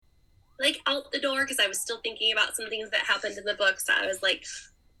like out the door because I was still thinking about some things that happened in the book. So I was like,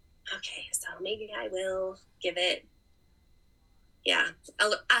 okay, so maybe I will give it. Yeah,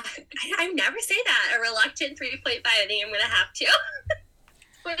 I never say that. A reluctant 3.5. I think I'm going to have to.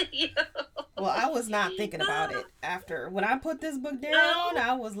 With you. Well, I was not thinking about it after. When I put this book down,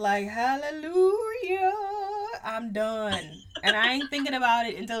 I was like, hallelujah, I'm done. And I ain't thinking about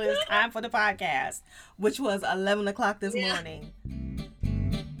it until it's time for the podcast, which was 11 o'clock this morning.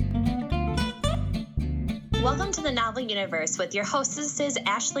 Welcome to the Novel Universe with your hostesses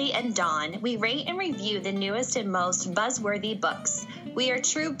Ashley and Dawn. We rate and review the newest and most buzzworthy books. We are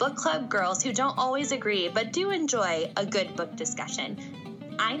true book club girls who don't always agree, but do enjoy a good book discussion.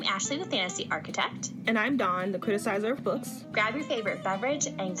 I'm Ashley, the fantasy architect. And I'm Dawn, the criticizer of books. Grab your favorite beverage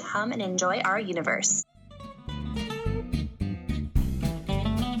and come and enjoy our universe.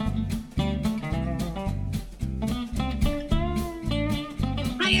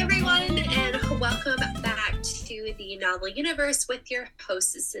 Hi, everyone, and welcome back to the Novel Universe with your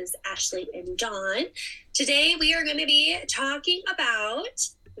hostesses, Ashley and Dawn. Today, we are going to be talking about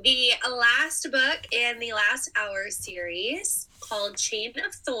the last book in the Last Hour series called Chain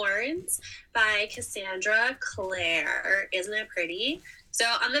of Thorns by Cassandra Clare. Isn't it pretty? So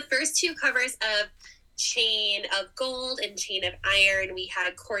on the first two covers of Chain of Gold and Chain of Iron, we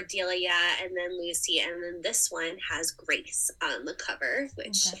had Cordelia and then Lucy, and then this one has Grace on the cover,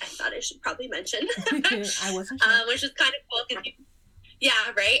 which I thought I should probably mention. I wasn't sure. Which is kind of cool. Yeah,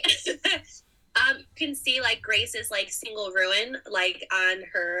 right? You can see like Grace is like single ruin like on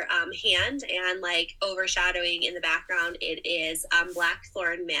her hand, and like overshadowing in the background it is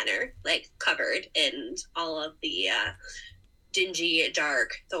Blackthorn Manor, like covered in all of the dingy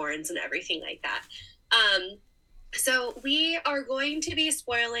dark thorns and everything like that. So we are going to be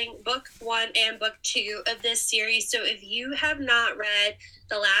spoiling book 1 and book 2 of this series. So if you have not read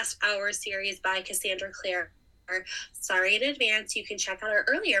the Last Hour series by Cassandra Clare, sorry in advance. You can check out our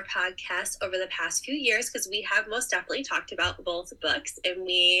earlier podcasts over the past few years because we have most definitely talked about both books, and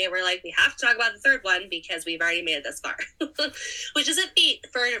we were like, we have to talk about the third one because we've already made it this far, which is a feat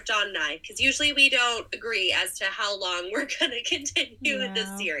for Dawn and I, because usually we don't agree as to how long we're going to continue with this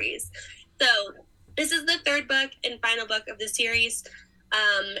series. So this is the third book and final book of the series.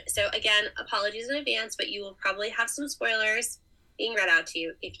 So again, apologies in advance, but you will probably have some spoilers being read out to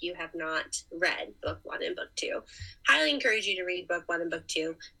you if you have not read book 1 and book 2. Highly encourage you to read book 1 and book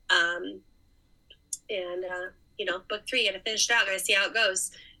 2. Book 3, gotta finish it out, gotta see how it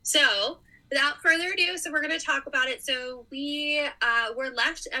goes. So without further ado, so we're going to talk about it. So we were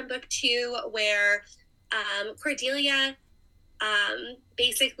left on book 2 where Cordelia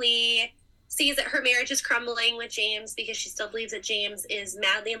basically sees that her marriage is crumbling with James because she still believes that James is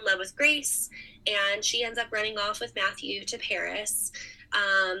madly in love with Grace, and she ends up running off with Matthew to Paris.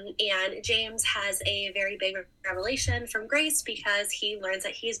 And James has a very big revelation from Grace because he learns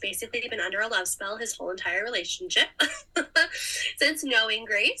that he's basically been under a love spell his whole entire relationship since knowing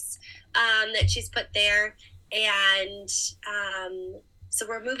Grace, that she's put there. And so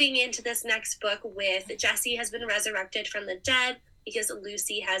we're moving into this next book with Jesse has been resurrected from the dead, because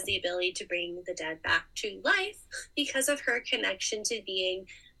Lucy has the ability to bring the dead back to life because of her connection to being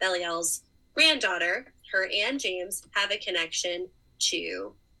Belial's granddaughter. Her and James have a connection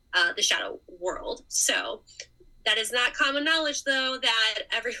to the shadow world. So that is not common knowledge, though, that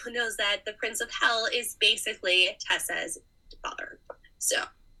everyone knows that the Prince of Hell is basically Tessa's father. So,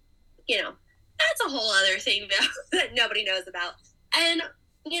 that's a whole other thing, though, that nobody knows about. And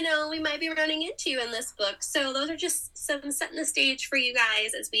we might be running into in this book. So those are just some setting the stage for you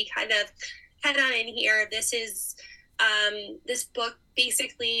guys as we kind of head on in here. This is, this book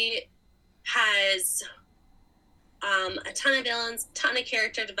basically has a ton of villains, ton of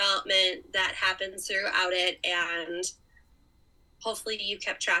character development that happens throughout it. And hopefully you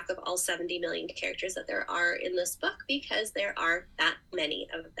kept track of all 70 million characters that there are in this book, because there are that many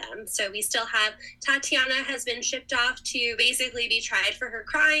of them. So we still have Tatiana has been shipped off to basically be tried for her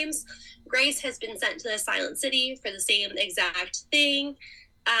crimes. Grace has been sent to the Silent City for the same exact thing.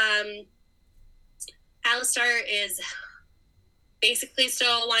 Alistair is basically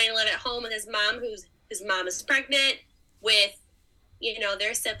still wanting to live at home with his mom, his mom is pregnant with,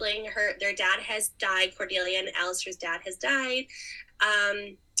 their sibling. Their dad has died. Cordelia and Alistair's dad has died.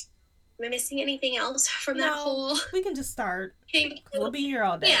 Am I missing anything else from that whole? We can just start. We'll be here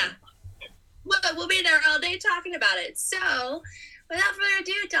all day. Yeah. We'll be there all day talking about it. So, without further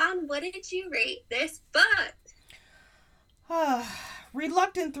ado, Dawn, what did you rate this book?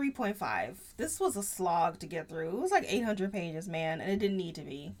 Reluctant 3.5. This was a slog to get through. It was like 800 pages, man, and it didn't need to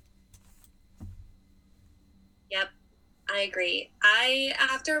be. Yep. I agree.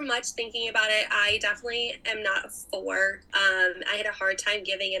 After much thinking about it, I definitely am not a 4. I had a hard time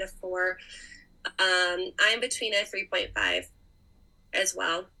giving it a 4. I'm between a 3.5 as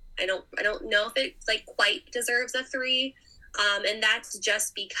well. I don't know if it like quite deserves a 3. And that's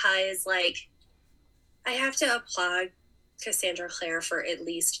just because like I have to applaud Cassandra Clare for at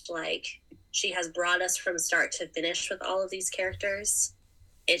least like she has brought us from start to finish with all of these characters.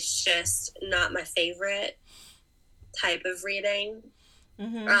 It's just not my favorite type of reading.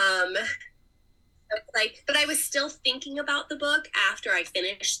 Mm-hmm. Like, but I was still thinking about the book after I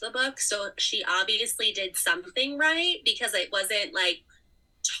finished the book, so she obviously did something right because it wasn't like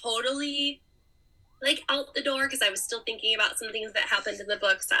totally like out the door because I was still thinking about some things that happened in the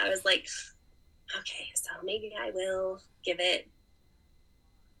book. So I was like, okay, so maybe I will give it.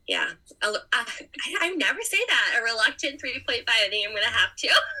 Yeah, I never say that. A reluctant 3.5. I think I'm gonna have to.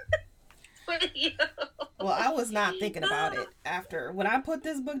 With you. Well, I was not thinking about it after when I put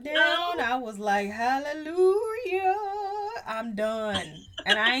this book down. I was like, hallelujah, I'm done,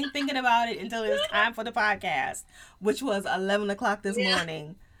 and I ain't thinking about it until it's time for the podcast, which was 11 o'clock this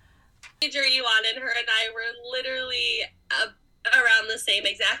morning. Major you on and her and I were literally around the same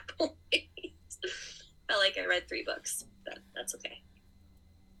exact point. Felt like I read 3 books, but that's okay.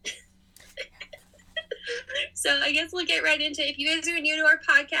 So I guess we'll get right into it. If you guys are new to our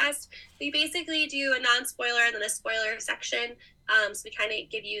podcast, we basically do a non-spoiler and then a spoiler section. So we kind of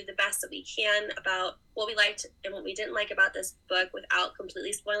give you the best that we can about what we liked and what we didn't like about this book without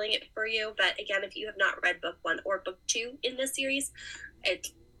completely spoiling it for you. But again, if you have not read book 1 or book 2 in this series, at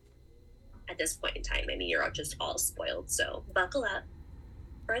this point in time, I mean, you're just all spoiled. So buckle up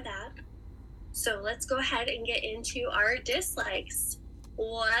for that. So let's go ahead and get into our dislikes.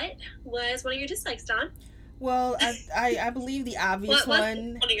 What was one of your dislikes, Dawn? Well, I believe the obvious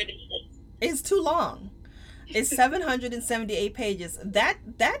one is too long. It's 778 pages. That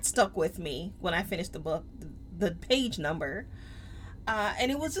stuck with me when I finished the book, the page number.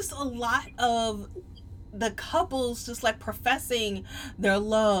 And it was just a lot of the couples just like professing their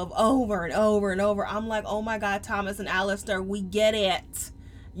love over and over and over. I'm like, oh my God, Thomas and Alistair, we get it.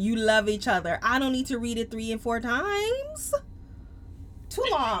 You love each other. I don't need to read it 3 and 4 times. Too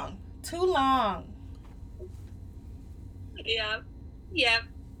long. Yeah,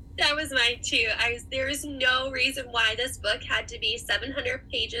 that was mine too. There is no reason why this book had to be 700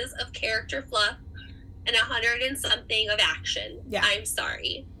 pages of character fluff and 100 and something of action. Yeah. I'm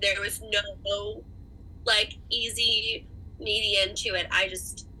sorry. There was no like easy median to it. I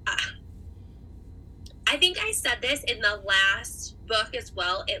think I said this in the last book as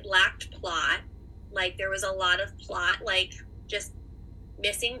well. It lacked plot. Like there was a lot of plot, like just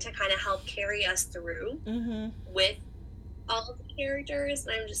missing to kind of help carry us through with all of the characters.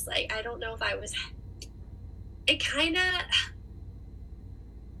 And I'm just like, I don't know if I was, it kind of,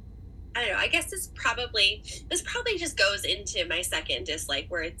 I don't know, I guess this probably just goes into my second dislike,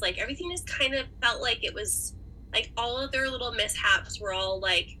 where it's like everything just kind of felt like it was like all of their little mishaps were all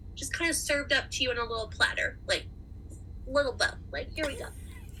like just kind of served up to you in a little platter, like little bow, like here we go,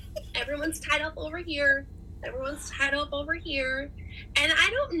 everyone's tied up over here, and I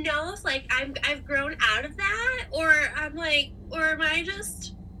don't know if like I've grown out of that, or I'm like, or am I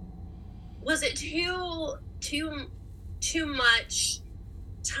just, was it too much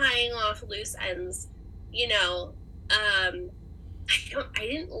tying off loose ends, you know? I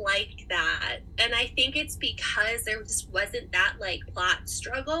didn't like that, and I think it's because there just wasn't that like plot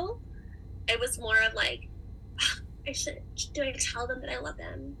struggle. It was more of like, do I tell them that I love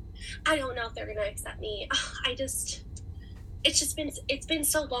them? I don't know if they're gonna accept me. It's been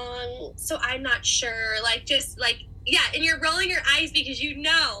so long, so I'm not sure. Like, just like, yeah, and you're rolling your eyes because you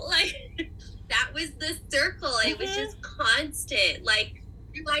know, like, that was the circle. It was just constant. Like,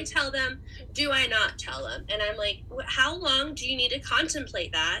 do I tell them? Do I not tell them? And I'm like, how long do you need to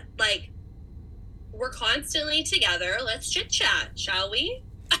contemplate that? Like, we're constantly together. Let's chit chat, shall we?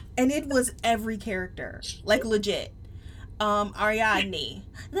 And it was every character, like legit. Ariadne.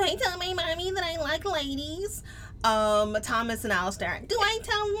 Do I tell my mommy that I like ladies? Thomas and Alistair. Do I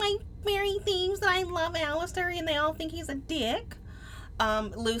tell my merry thieves that I love Alistair and they all think he's a dick?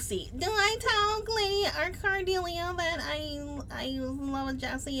 Lucy. Do I tell Lady Cordelia that I love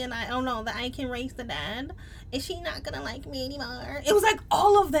Jesse and I don't know that I can race the dead? Is she not gonna like me anymore? It was like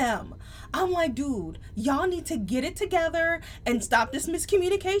all of them. I'm like, dude, y'all need to get it together and stop this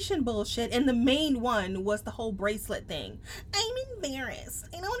miscommunication bullshit. And the main one was the whole bracelet thing. I'm embarrassed.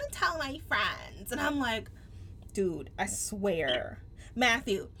 I don't want to tell my friends. And I'm like, dude, I swear.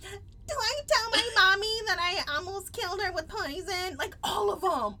 Matthew, do I tell my mommy that I almost killed her with poison? Like all of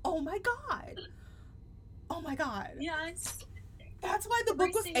them. Oh my God. Oh my God. Yes. That's why the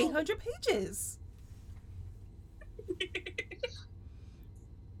book was 800 pages.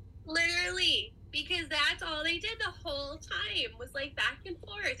 Literally. Because that's all they did the whole time was like back and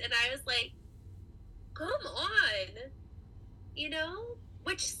forth. And I was like, come on. You know?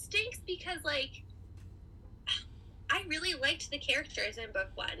 Which stinks because, like, I really liked the characters in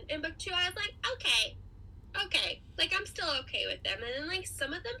book 1. In book 2, I was like, okay. Like, I'm still okay with them. And then, like,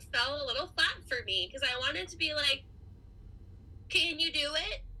 some of them fell a little flat for me because I wanted to be like, can you do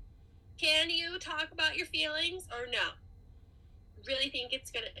it? Can you talk about your feelings or no? Really think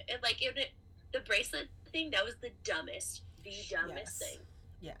it's gonna, like, the bracelet thing, that was the dumbest thing.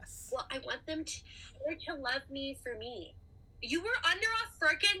 Yes. Well, I want them to love me for me. You were under a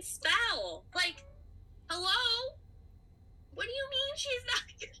freaking spell. Like, hello? What do you mean she's not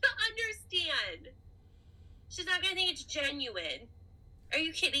gonna understand? She's not gonna think it's genuine. Are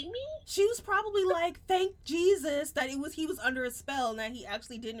you kidding me? She was probably like, thank Jesus that he was under a spell and that he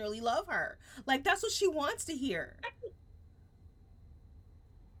actually didn't really love her. Like, that's what she wants to hear.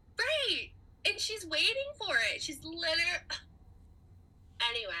 Right. And she's waiting for it. She's literally...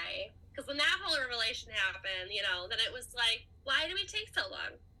 Anyway, because when that whole revelation happened, you know, then it was like, why do we take so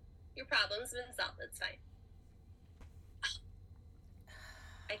long? Your problem's been solved. It's fine.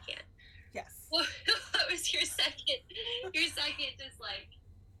 I can't. Yes. What was your second dislike?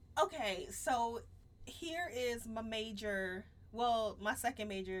 Okay, so here is my second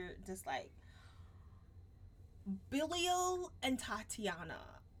major dislike. Belial and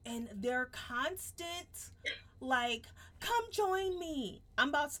Tatiana and their constant, like, come join me. I'm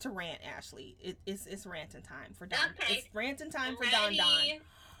about to rant, Ashley. It's ranting time for Don. Okay. It's ranting time for Don.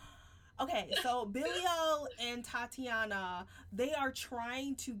 Okay, so Belial and Tatiana, they are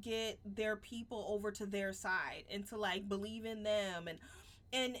trying to get their people over to their side and to, like, believe in them,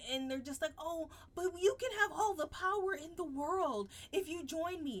 and they're just like, oh, but you can have all the power in the world if you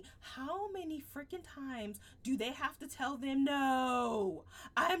join me. How many freaking times do they have to tell them, no,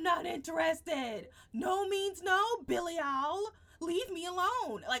 I'm not interested. No means no, Belial. Leave me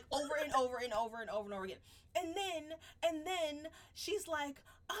alone. Like, over and over and over and over and over again. And then she's like,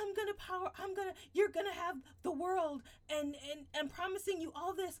 you're gonna have the world and promising you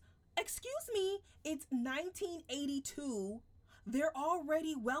all this. Excuse me, it's 1982. They're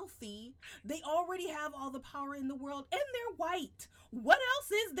already wealthy. They already have all the power in the world, and they're white. What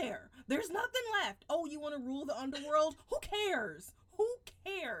else is there? There's nothing left. Oh, you want to rule the underworld? Who cares? Who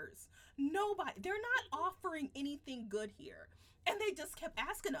cares? Nobody. They're not offering anything good here. And they just kept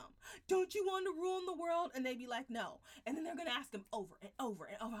asking them, don't you want to rule the world? And they'd be like, no. And then they're going to ask them over and over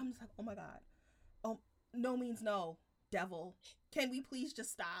and over. I'm just like, oh my God. Oh, no means no, devil. Can we please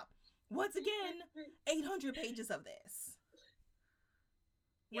just stop? Once again, 800 pages of this.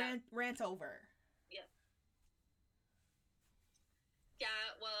 Rant over. Yeah,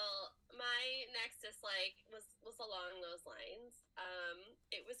 well, my next dislike was along those lines.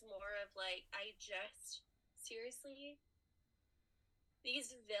 It was more of like, seriously,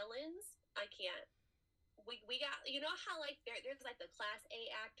 these villains, I can't. We got, you know how, like, there's like the class A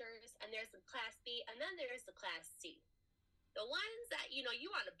actors, and there's the class B, and then there's the class C. The ones that, you know,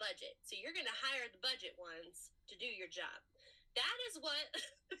 you on a budget, so you're going to hire the budget ones to do your job. That is what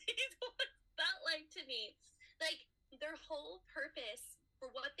these ones felt like to me. Like, their whole purpose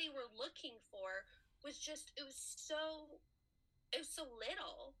for what they were looking for was just, it was so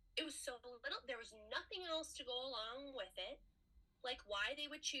little. It was so little. There was nothing else to go along with it. Like, why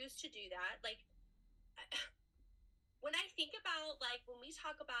they would choose to do that. Like, when I think about, like, when we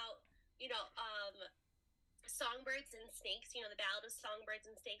talk about, you know, Songbirds and Snakes, you know, the Ballad of Songbirds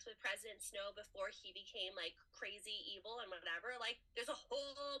and Snakes with President Snow before he became, like, crazy evil and whatever, like, there's a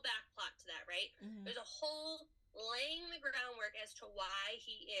whole back plot to that, right? Mm-hmm. There's a whole laying the groundwork as to why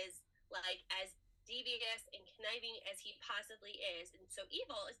he is, like, as devious and conniving as he possibly is and so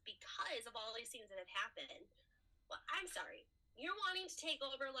evil is because of all these things that have happened. Well, I'm sorry. You're wanting to take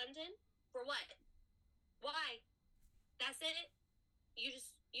over London? For what? Why? That's it? You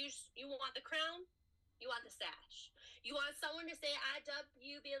want the crown? You want the sash. You want someone to say, I dub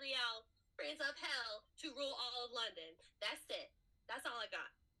you, Belial, Prince of Hell, to rule all of London. That's it. That's all I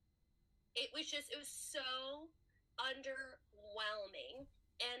got. It was so underwhelming.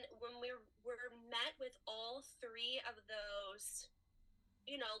 And when we're met with all three of those,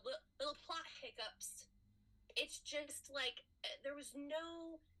 you know, little plot hiccups, it's just like, there was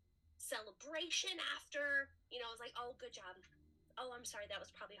no celebration after. You know, I was like, oh, good job. Oh, I'm sorry, that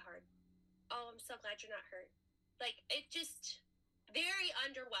was probably hard. Oh, I'm so glad you're not hurt. Like, it just very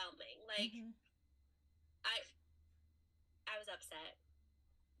underwhelming. Like, mm-hmm. I was upset.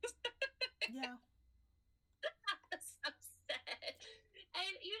 Yeah.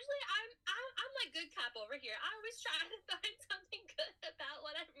 here. I always try to find something good about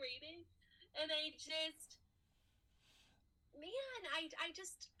what I'm reading. And I just, man, I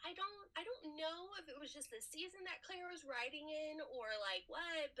don't know if it was just the season that Claire was writing in or like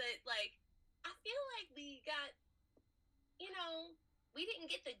what, but like, I feel like we got, we didn't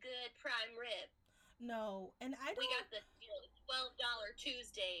get the good prime rib. No, and I don't. We got the $12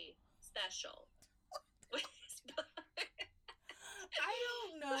 Tuesday special. I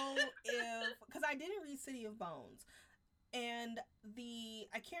don't know if, because I didn't read City of Bones, and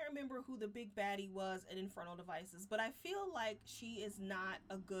I can't remember who the big baddie was in Infernal Devices, but I feel like she is not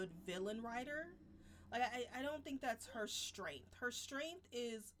a good villain writer. Like, I don't think that's her strength. Her strength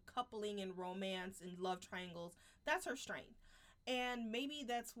is coupling and romance and love triangles. That's her strength. And maybe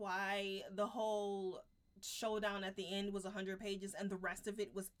that's why the whole showdown at the end was 100 pages and the rest of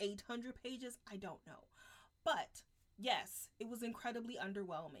it was 800 pages. I don't know. But yes, it was incredibly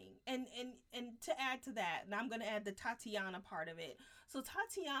underwhelming. And to add to that, and I'm going to add the Tatiana part of it. So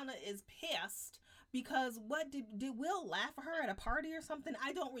Tatiana is pissed because what did Will laugh at her at a party or something?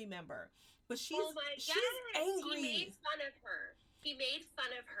 I don't remember. But she's angry. He made fun of her. He made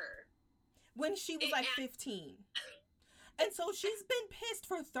fun of her. When she was like 15. And so she's been pissed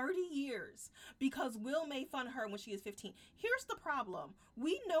for 30 years because Will made fun of her when she was 15. Here's the problem.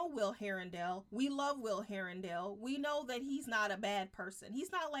 We know Will Herondale. We love Will Herondale. We know that he's not a bad person.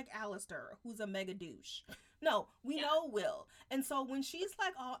 He's not like Alistair, who's a mega douche. No, we know Will. And so when she's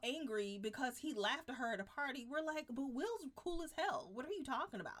like all angry because he laughed at her at a party, we're like, but Will's cool as hell. What are you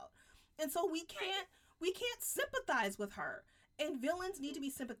talking about? And so we can't sympathize with her. And villains need to be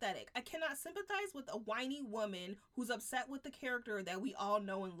sympathetic. I cannot sympathize with a whiny woman who's upset with the character that we all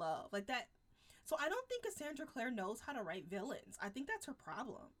know and love. Like that. So I don't think Cassandra Clare knows how to write villains. I think that's her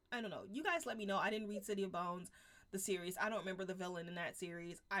problem. I don't know. You guys let me know. I didn't read City of Bones, the series. I don't remember the villain in that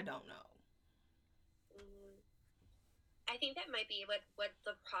series. I don't know. I think that might be what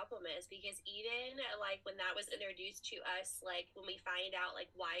the problem is, because even like when that was introduced to us, like when we find out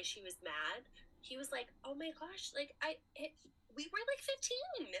like why she was mad, he was like, oh my gosh, like we were like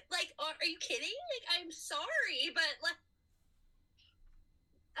 15. Like, are you kidding? Like, I'm sorry, but like,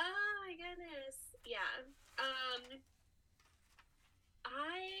 oh my goodness. Yeah.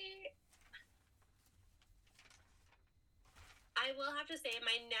 I will have to say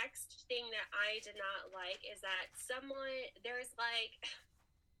my next thing that I did not like is that there's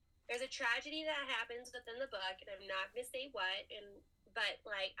a tragedy that happens within the book, and I'm not going to say what, but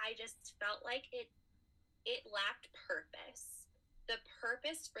like, I just felt like it lacked purpose. The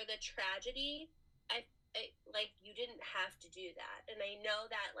purpose for the tragedy, like, you didn't have to do that. And I know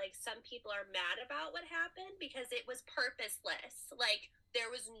that like some people are mad about what happened because it was purposeless. Like,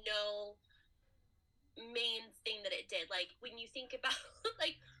 there was no main thing that it did. Like, when you think about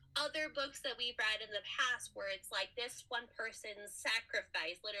like other books that we've read in the past where it's like this one person's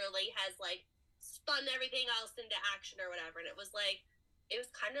sacrifice literally has like spun everything else into action or whatever, and it was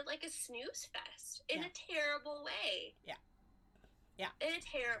kind of like a snooze fest in a terrible way. Yeah. In a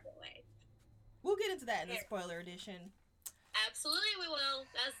terrible way. We'll get into that in the spoiler edition. Absolutely, we will.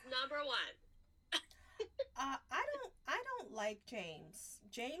 That's number one. I don't like James.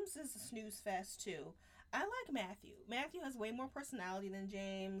 James is a snooze fest too. I like Matthew. Matthew has way more personality than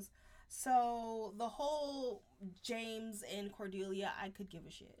James. So the whole James and Cordelia, I could give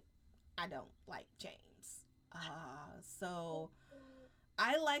a shit. I don't like James. So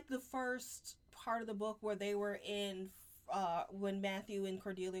I like the first part of the book where they were in when Matthew and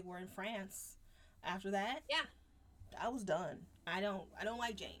Cordelia were in France. After that, I was done. I don't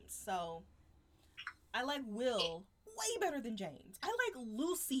like James. So I like Will way better than James. I like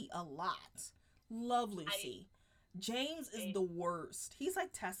Lucy a lot. Love Lucy. James is the worst. He's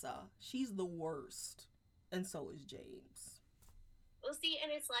like Tessa. She's the worst. And so is James. Well, see,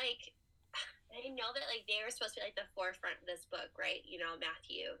 and it's like, I know that like they were supposed to be like the forefront of this book, right? You know,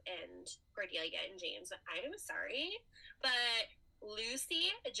 Matthew and Cordelia and James. But I'm sorry, but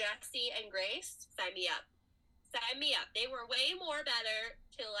Lucy, Jessie, and Grace, sign me up. Sign me up. They were way more better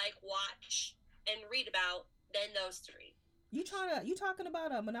to like watch and read about than those three. You talking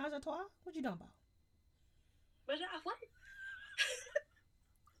about a menage a trois? What you talking about? What?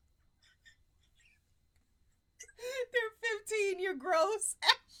 They're 15. You're gross.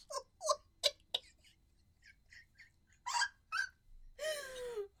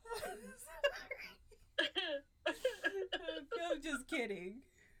 I'm just kidding.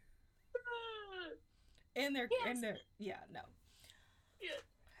 And they're no.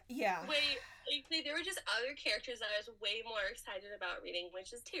 Yeah. Wait, like, there were just other characters that I was way more excited about reading,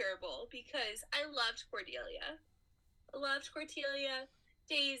 which is terrible because I loved Cordelia.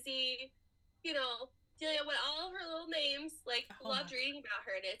 Daisy, Delia, with all of her little names, like, Oh loved my. reading about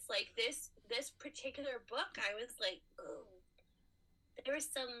her. And it's like this particular book, I was like, oh,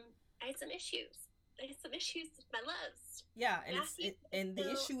 I had some issues. I had some issues with my loves. Yeah, and Matthew, and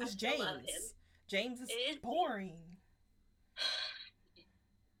the issue I is still love him. James. James is It is boring.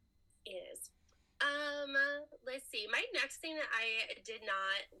 It is. Let's see. My next thing that I did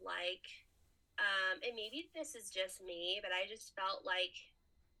not like, and maybe this is just me, but I just felt like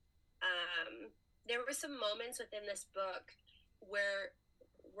there were some moments within this book where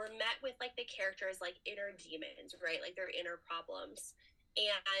we're met with like the characters like inner demons, right? Like their inner problems.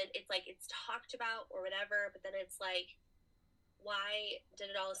 And it's like it's talked about or whatever, but then it's like, why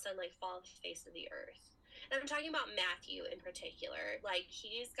did it all of a sudden like fall off the face of the earth? And I'm talking about Matthew in particular. Like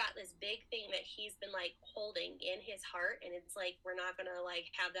he's got this big thing that he's been like holding in his heart, and it's like we're not gonna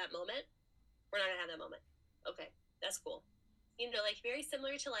like have that moment. We're not gonna have that moment. Okay, that's cool. You know, like very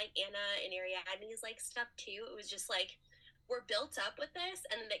similar to like Anna and Ariadne's like stuff too. It was just like we're built up with this,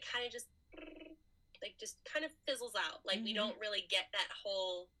 and then it kind of just kind of fizzles out. Like we don't really get that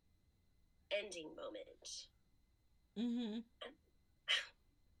whole ending moment.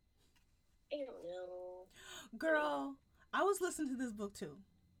 I don't know. Girl, I was listening to this book too.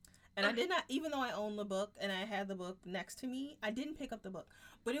 And I did not, even though I own the book and I had the book next to me, I didn't pick up the book.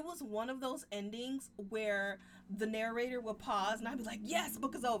 But it was one of those endings where the narrator would pause and I'd be like, yes,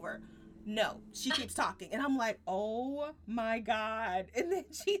 book is over. No, she keeps talking. And I'm like, oh my God. And then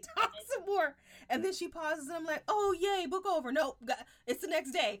she talks some more. And then she pauses and I'm like, oh, yay, book over. No, it's the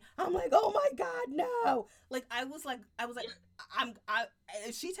next day. I'm like, oh my God, no. Like, I was like,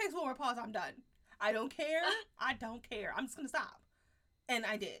 if she takes one more pause, I'm done. I don't care. I don't care. I'm just going to stop. And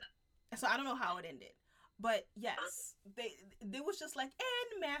I did. So I don't know how it ended. But yes, they was just like,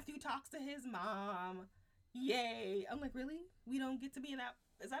 and Matthew talks to his mom. Yay. I'm like, really? We don't get to be in that?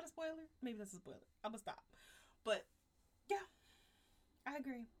 Is that a spoiler? Maybe that's a spoiler. I'm going to stop. But yeah, I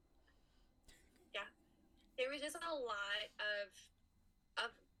agree. Yeah. There was just a lot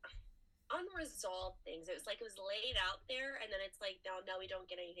of unresolved things. It was like it was laid out there, and then it's like, no, we don't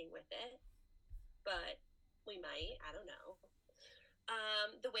get anything with it. But we might. I don't know.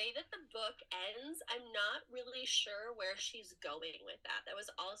 The way that the book ends, I'm not really sure where she's going with that. That was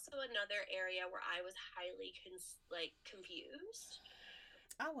also another area where I was highly confused.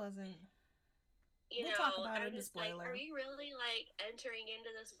 I wasn't. We'll talk about it in spoiler. Like, are we really like entering into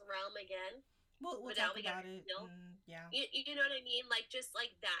this realm again? We'll talk about it. Yeah. You know what I mean? Like just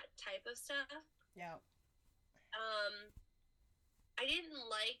like that type of stuff. Yeah. I didn't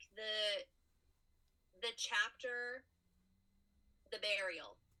like the chapter. The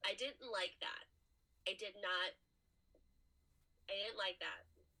burial. I didn't like that. I didn't like that.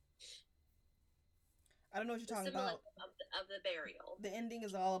 I don't know what you're talking about. Of the burial. The ending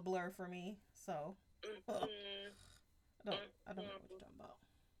is all a blur for me, so I don't know what you're talking about.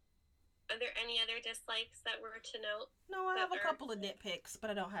 Are there any other dislikes that were to note? No, I have a couple of nitpicks, but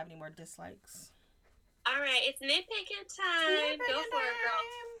I don't have any more dislikes. All right, it's nitpicking time. Go for it, girl.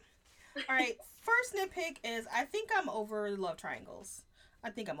 All right, first nitpick is I think I'm over love triangles. I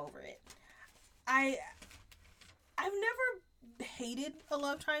think I'm over it. I've never hated a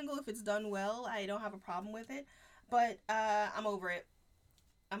love triangle if it's done well. I don't have a problem with it, but I'm over it.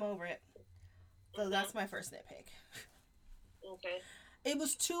 So that's my first nitpick. Okay. It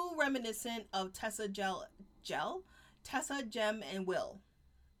was too reminiscent of Tessa, Jem, and Will.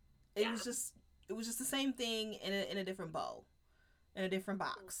 It was just the same thing in a different bow. In a different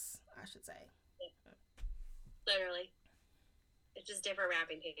box, I should say. Literally. It's just different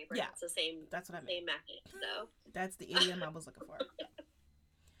wrapping paper. Yeah. It's the same. That's what I meant. Same method. So. That's the idiom I was looking for.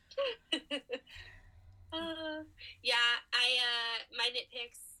 Yeah, my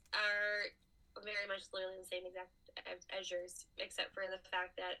nitpicks are very much literally the same exact as yours, except for the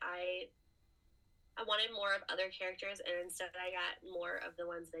fact that I wanted more of other characters, and instead I got more of the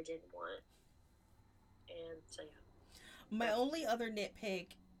ones that I didn't want. And so, yeah. My only other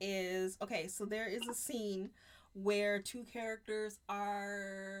nitpick is, okay, so there is a scene where two characters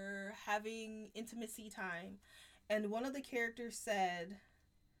are having intimacy time, and one of the characters said,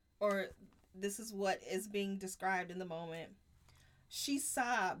 or this is what is being described in the moment, she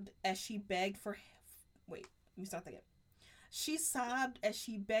sobbed as she begged for, wait, let me start that again. She sobbed as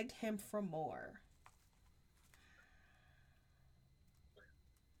she begged him for more.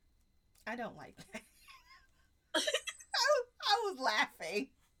 I don't like that. I was laughing.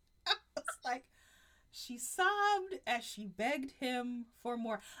 I was like, she sobbed as she begged him for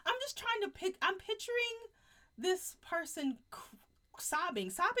more. I'm just trying to I'm picturing this person sobbing.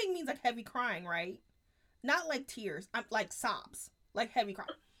 Sobbing means like heavy crying, right? Not like tears. I'm like sobs, like heavy crying.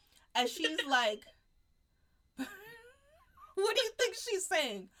 As she's like What do you think she's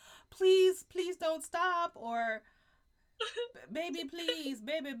saying? Please, please don't stop, or baby, please,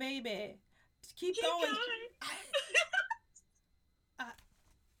 baby, keep going.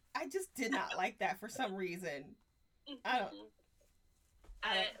 I just did not like that for some reason. I don't.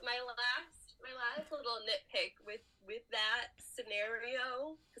 My last little nitpick with that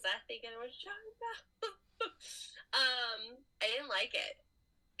scenario, because I think I know what you're talking about. I didn't like it.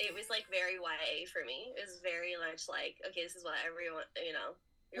 It was like very YA for me. It was very much like, okay, this is what everyone, you know.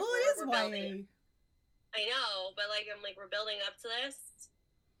 Well, it is YA. I know, but like I'm like, we're building up to this.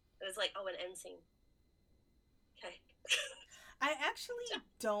 It was like, oh, an end scene. Okay. I actually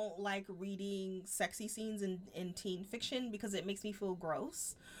don't like reading sexy scenes in teen fiction because it makes me feel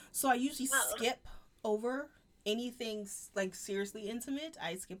gross. So I usually skip over anything like seriously intimate.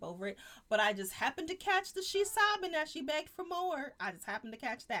 I skip over it. But I just happened to catch the she sobbing as she begged for more. I just happened to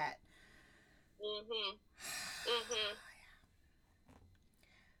catch that.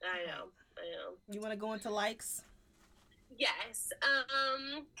 I know. You want to go into likes? Yes.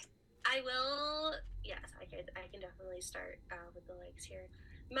 I will. Yes, I can definitely start with the likes here.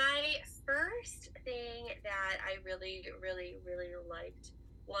 My first thing that I really, really, really liked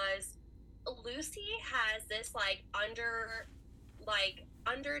was Lucy has this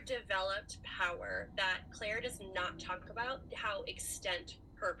underdeveloped power that Claire does not talk about how extent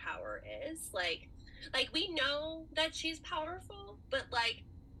her power is. Like we know that she's powerful, but like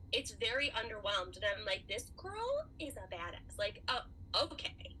it's very underwhelmed. And I'm like, this girl is a badass. Like, oh,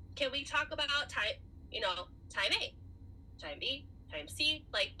 okay. Can we talk about time A, time B, time C,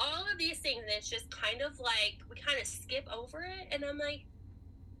 like all of these things? And it's just kind of like we kind of skip over it. And I'm like,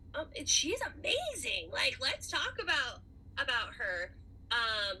 she's amazing. Like, let's talk about her.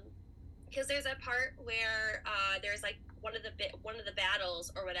 Because there's a part where there's like one of the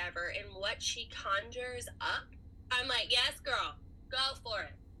battles or whatever, and what she conjures up, I'm like, yes, girl, go for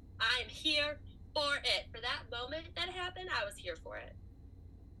it. I'm here for it. For that moment that happened, I was here for it.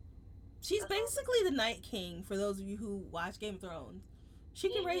 She's basically the Night King, for those of you who watch Game of Thrones. She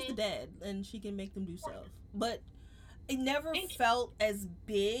can raise the dead, and she can make them do stuff. But it never felt as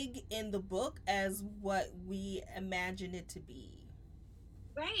big in the book as what we imagined it to be.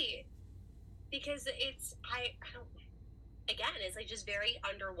 Right. Because I don't, again, it's like just very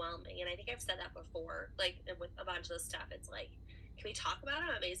underwhelming. And I think I've said that before, like with a bunch of this stuff. It's like, can we talk about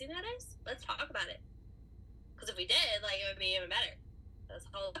how amazing that is? Let's talk about it. Because if we did, like, it would be even better. This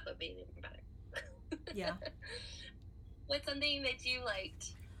whole would be even better. Yeah. What's something that you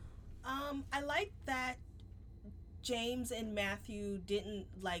liked? I liked that James and Matthew didn't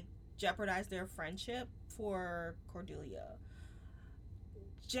like jeopardize their friendship for Cordelia.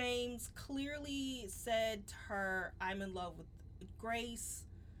 James clearly said to her, I'm in love with Grace.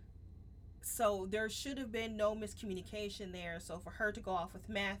 So there should have been no miscommunication there. So for her to go off with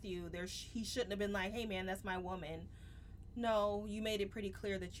Matthew, he shouldn't have been like, hey man, that's my woman. No, you made it pretty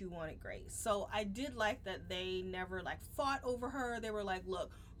clear that you wanted Grace. So I did like that they never like fought over her. They were like,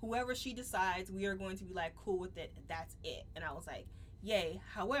 look, whoever she decides, we are going to be like cool with it. That's it. And I was like, yay.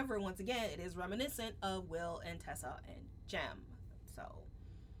 However, once again, it is reminiscent of Will and Tessa and Jem. So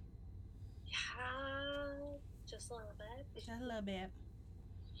yeah, just a little bit. Just a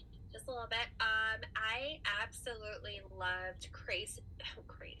little bit. I absolutely loved Grace.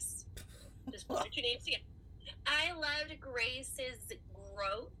 Just put your names together. I loved Grace's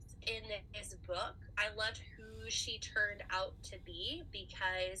growth in this book. I loved who she turned out to be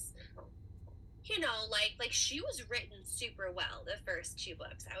because, you know, like she was written super well the first two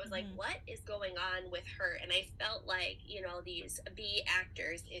books. I was like, what is going on with her? And I felt like, you know, these B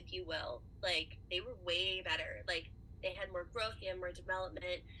actors, if you will, like they were way better. Like they had more growth, they had more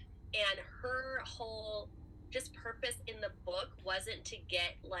development, and her whole just purpose in the book wasn't to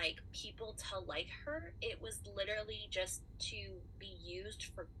get like people to like her. It was literally just to be used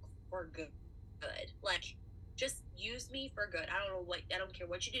for good. Like, just use me for good. I don't care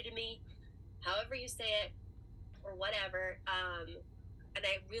what you do to me, however you say it or whatever. And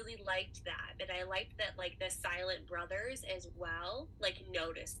I really liked that. And I liked that like the Silent Brothers as well, like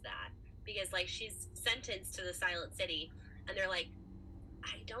noticed that, because like she's sentenced to the Silent City and they're like,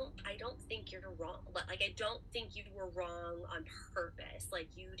 I don't think you're wrong. Like, I don't think you were wrong on purpose.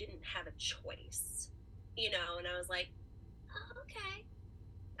 Like, you didn't have a choice, you know? And I was like, oh, okay.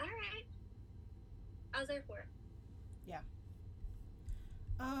 All right. I was there for it. Yeah.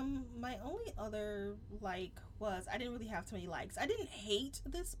 My only other like was, I didn't really have too many likes. I didn't hate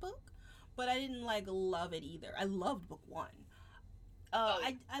this book, but I didn't like love it either. I loved book one.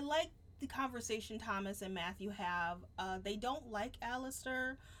 I liked the conversation Thomas and Matthew have. They don't like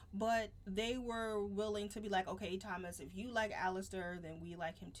Alistair, But they were willing to be like, okay, Thomas, if you like Alistair, then we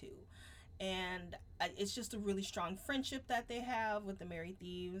like him too. And it's just a really strong friendship that they have with the Merry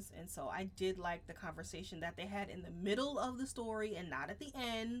Thieves. And so I did like the conversation that they had in the middle of the story and not at the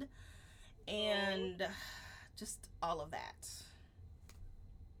end. And just all of that.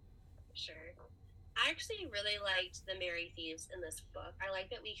 Sure. I actually really liked the Merry Thieves in this book. I like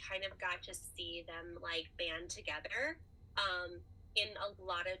that we kind of got to see them like band together in a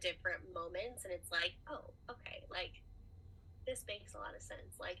lot of different moments, and it's like, oh, okay, like this makes a lot of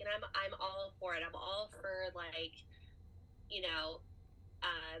sense. Like, and I'm all for it. I'm all for like, you know,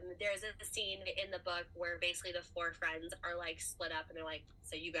 there's a scene in the book where basically the four friends are like split up and they're like,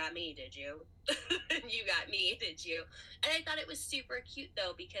 so you got me, did you? You got me, did you? And I thought it was super cute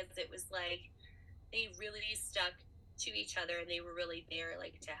though, because it was like they really stuck to each other and they were really there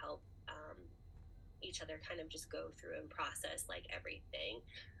like to help each other kind of just go through and process like everything.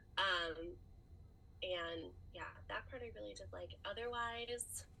 And yeah, that part I really did like.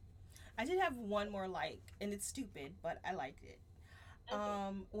 Otherwise, I did have one more like, and it's stupid, but I liked it.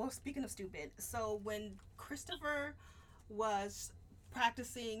 okay. Well, speaking of stupid, so when Christopher was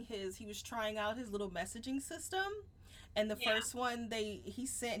practicing he was trying out his little messaging system, and the first one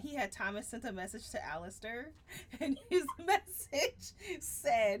he had Thomas sent a message to Alistair, and his message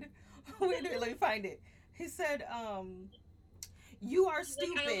said, wait, let me find it. He said, you are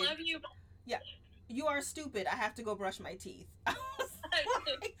stupid. Like, I love you. Yeah. You are stupid. I have to go brush my teeth. I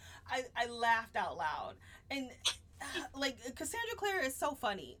laughed out loud. And like Cassandra Clare is so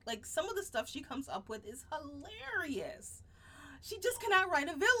funny. Like some of the stuff she comes up with is hilarious. She just cannot write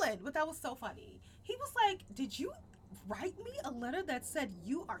a villain, but that was so funny. He was like, "Did you write me a letter that said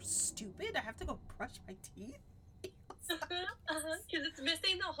you are stupid? I have to go brush my teeth?" Because it's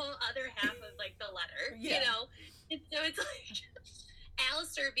missing the whole other half of like the letter, yeah. You know. And so it's like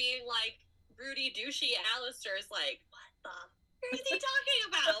Alistair being like broody, douchey. Alistair is like, what the is he talking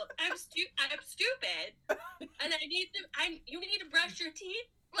about? I'm stupid, and you need to brush your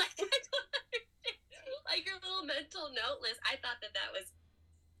teeth. Like, I don't understand. Like your little mental note list. I thought that was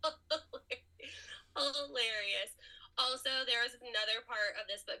hilarious. Also, there was another part of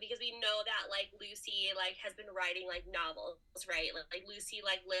this book because we know that like Lucy like has been writing like novels, right? Like Lucy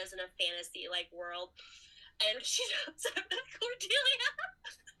like lives in a fantasy like world, and she knows that Cordelia.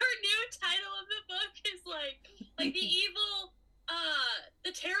 Her new title of the book is like the evil,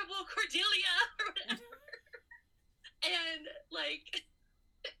 the terrible Cordelia or whatever, and like.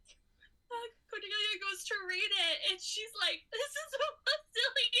 Cordelia goes to read it, and she's like, "This is the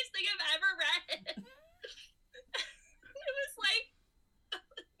silliest thing I've ever read." It was like,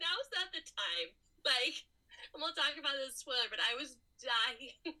 now's not the time. Like, I'm gonna talk about this spoiler, but I was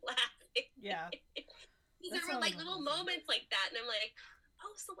dying laughing. Yeah. There were like little moments like that, and I'm like,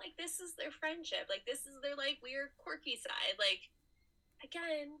 oh, so like this is their friendship. Like this is their like weird quirky side. Like,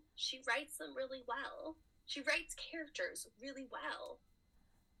 again, she writes them really well. She writes characters really well.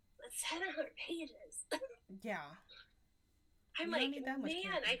 Let's 700 pages. Yeah. I'm like,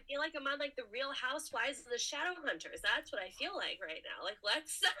 man, I feel like I'm on like the Real Housewives of the Shadowhunters. That's what I feel like right now. Like,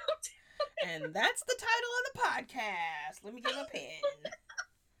 let's And that's the title of the podcast. Let me get a pen.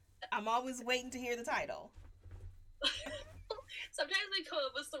 I'm always waiting to hear the title. Sometimes we come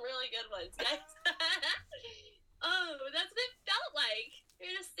up with some really good ones, guys. Oh, that's what it felt like.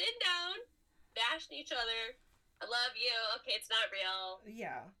 You're just sitting down, bashing each other. I love you. Okay, it's not real.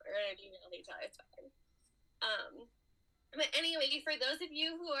 Yeah. We're gonna email each other. It's fine. But anyway, for those of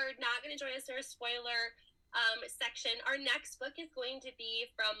you who are not going to join us in our spoiler section, our next book is going to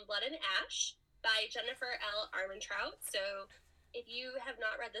be From Blood and Ash by Jennifer L. Armentrout. So if you have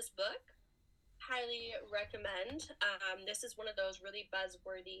not read this book, highly recommend. This is one of those really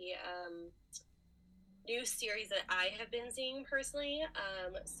buzzworthy new series that I have been seeing personally.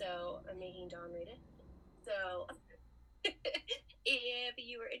 So I'm making Dawn read it. So if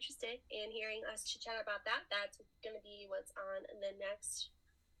you are interested in hearing us chit-chat about that, that's going to be what's on the next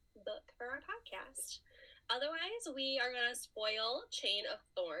book for our podcast. Otherwise, we are going to spoil Chain of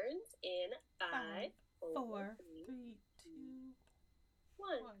Thorns in 5, 4, 3, 2, 1.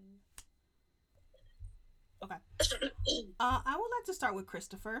 Okay. I would like to start with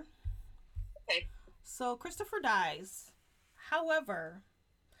Christopher. Okay. So Christopher dies. However,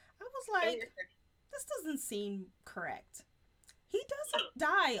 I was like, this doesn't seem correct. He doesn't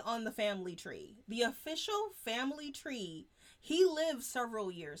die on the family tree. The official family tree. He lives several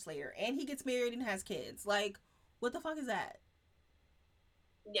years later, and he gets married and has kids. Like, what the fuck is that?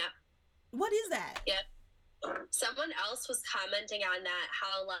 Yeah. What is that? Yep. Someone else was commenting on that,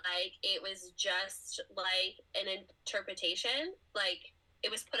 how, like, it was just, like, an interpretation. Like,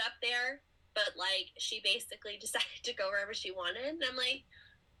 it was put up there, but like she basically decided to go wherever she wanted. And I'm like,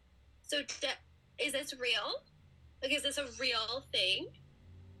 so is this real? Like, is this a real thing?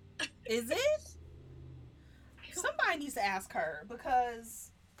 Is it? Somebody needs to ask her,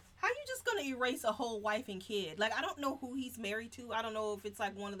 because how you just gonna erase a whole wife and kid? Like, I don't know who he's married to. I don't know if it's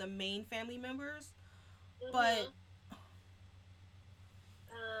like one of the main family members, but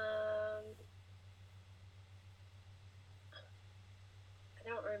I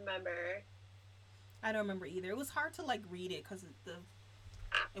don't remember. I don't remember either. It was hard to like read it because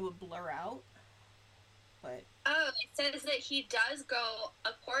it would blur out. But it says that he does go,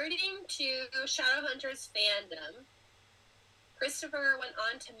 according to Shadowhunters fandom, Christopher went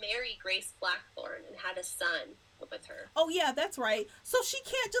on to marry Grace Blackthorn and had a son with her. Oh yeah, that's right. So she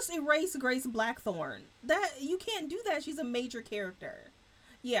can't just erase Grace Blackthorn. That you can't do that. She's a major character.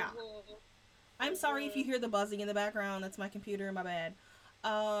 Yeah. Mm-hmm. I'm sorry if you hear the buzzing in the background. That's my computer. My bad.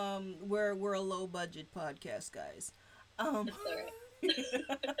 We're a low budget podcast, guys.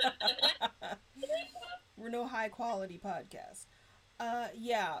 We're no high quality podcast.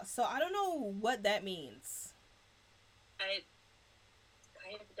 Yeah. So I don't know what that means. I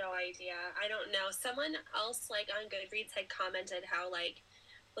have no idea. I don't know. Someone else, like, on Goodreads had commented how, like,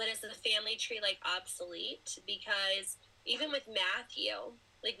 what is the family tree, like, obsolete? Because even with Matthew,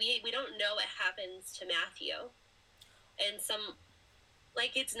 like, we don't know what happens to Matthew. And some,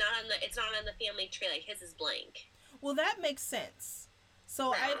 like, it's not on the family tree. Like, his is blank. Well, that makes sense.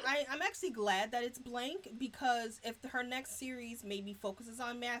 So I'm actually glad that it's blank, because if her next series maybe focuses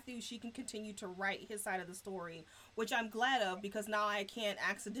on Matthew, she can continue to write his side of the story, which I'm glad of, because now I can't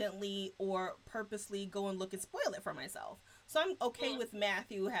accidentally or purposely go and look and spoil it for myself. So I'm okay with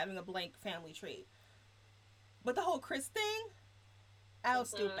Matthew having a blank family tree. But the whole Chris thing, I'll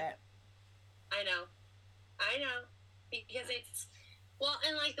stupid. I know. Because it's, well,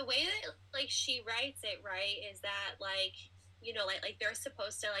 and like the way that like she writes it, right, is that like, you know, like they're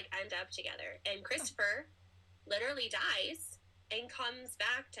supposed to like end up together, and Christopher literally dies and comes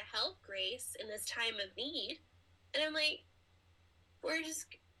back to help Grace in this time of need, and I'm like, where's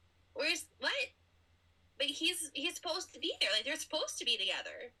what? But he's supposed to be there. Like, they're supposed to be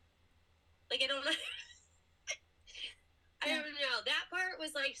together. Like, I don't know. I don't know. That part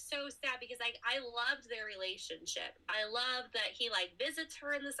was like so sad, because like I loved their relationship. I love that he like visits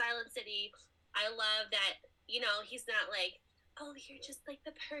her in the Silent City. I love that, you know, he's not like, oh, you're just like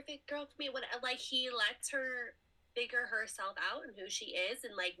the perfect girl for me. What, like, he lets her figure herself out and who she is,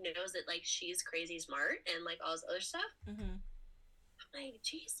 and like knows that like she's crazy smart and like all this other stuff. Mm-hmm. I'm like,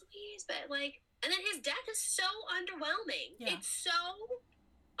 geez Louise, but like, and then his death is so underwhelming. Yeah. It's so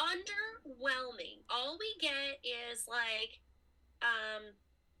underwhelming. All we get is like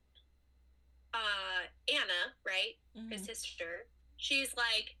Anna, right? Mm-hmm. His sister. She's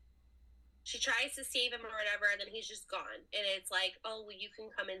like, she tries to save him or whatever, and then he's just gone. And it's like, oh, well, you can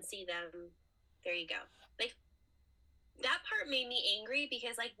come and see them. There you go. Like, that part made me angry,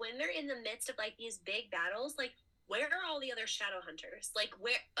 because like when they're in the midst of like these big battles, like, where are all the other shadow hunters? Like,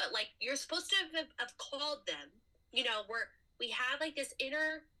 where, like, you're supposed to have called them, you know, we have like this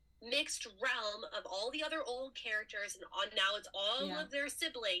inner mixed realm of all the other old characters, and now it's all of their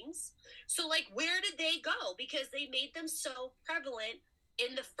siblings. So like, where did they go? Because they made them so prevalent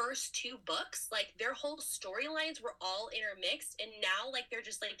in the first two books. Like, their whole storylines were all intermixed, and now like they're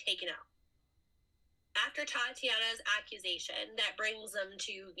just like taken out after Tatiana's accusation that brings them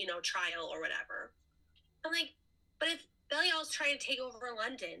to, you know, trial or whatever. I'm like, but if Belial's trying to take over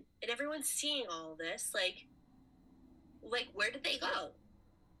London and everyone's seeing all of this, like where did they go?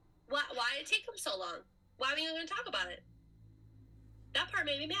 Why did it take them so long? Why are we going to talk about it? That part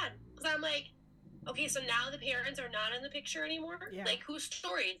made me mad, because I'm like, okay, so now the parents are not in the picture anymore? Yeah. Like, whose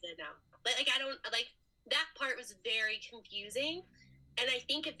story is it now? Like, I don't, like, that part was very confusing, and I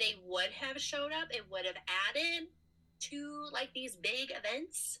think if they would have showed up, it would have added to, like, these big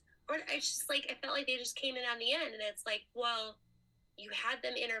events. Or it's just, like, I felt like they just came in on the end, and it's like, well, you had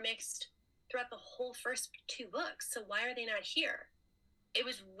them intermixed throughout the whole first two books, so why are they not here? It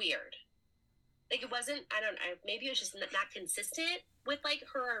was weird. Like, it wasn't, I don't know, maybe it was just not consistent with, like,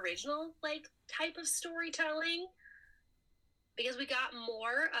 her original, like, type of storytelling. Because we got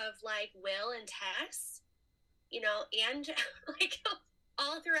more of, like, Will and Tess, you know, and, like,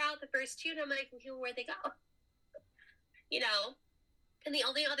 all throughout the first two, and I'm like, well, where'd they go? You know? And the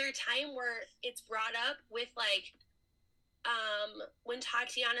only other time where it's brought up with, like, when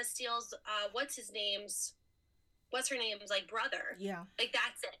Tatiana steals, what's her name's, like, brother. Yeah. Like,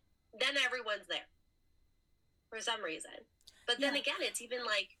 that's it. Then everyone's there. For some reason. But then again, it's even,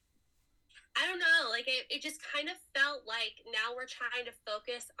 like, I don't know, like it just kind of felt like now we're trying to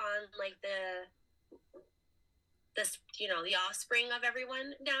focus on like this, you know, the offspring of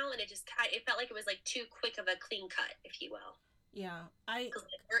everyone now, and it felt like it was like too quick of a clean cut, if you will. Yeah,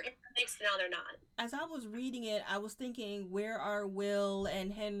 they're in the mix, now they're not. As I was reading it, I was thinking, where are Will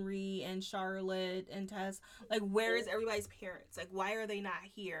and Henry and Charlotte and Tess? Like, where is everybody's parents? Like, why are they not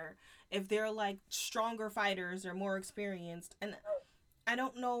here? If they're like stronger fighters or more experienced, and I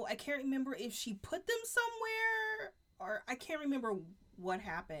don't know. I can't remember if she put them somewhere, or I can't remember what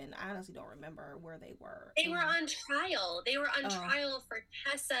happened. I honestly don't remember where they were. They were on trial. They were on trial for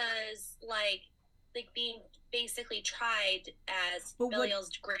Tessa's like being basically tried as Belial's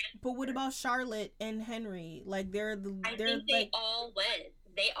grandmother. But what about Charlotte and Henry? Like I think they all went.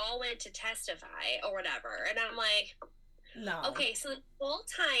 They all went to testify or whatever. And I'm like, no. Okay, so the whole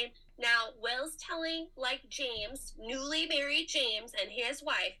time now Will's telling like James, newly married James and his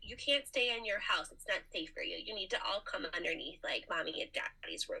wife, you can't stay in your house. It's not safe for you. You need to all come underneath like mommy and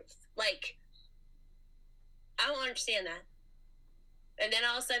daddy's roof. Like, I don't understand that. And then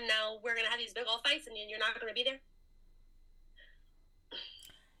all of a sudden now we're going to have these big old fights and you're not going to be there?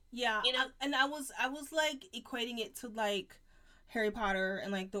 Yeah, you know? And I was like equating it to like Harry Potter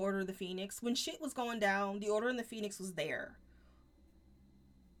and like the Order of the Phoenix. When shit was going down, the Order of the Phoenix was there.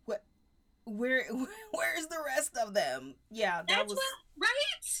 Where's the rest of them? Yeah, right? I was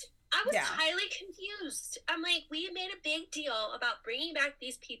highly confused. I'm like, we made a big deal about bringing back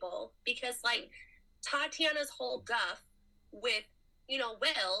these people because like Tatiana's whole guff with, you know,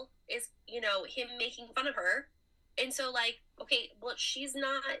 Will is, you know, him making fun of her. And so like, okay, well, she's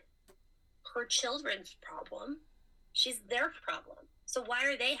not her children's problem. She's their problem. So why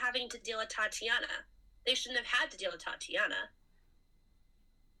are they having to deal with Tatiana? They shouldn't have had to deal with Tatiana.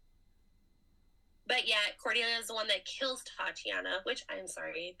 But yet, Cordelia is the one that kills Tatiana, which I'm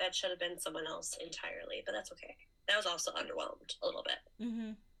sorry, that should have been someone else entirely, but that's okay. That was also underwhelmed a little bit.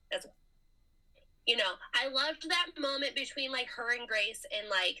 Mm-hmm. That's, you know, I loved that moment between like her and Grace and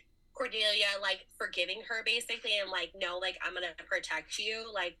like Cordelia, like forgiving her basically and like, no, like I'm going to protect you,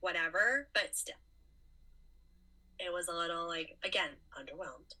 like whatever, but still. It was a little like, again,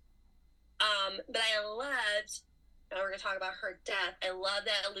 underwhelmed. But I loved, and we're going to talk about her death. I love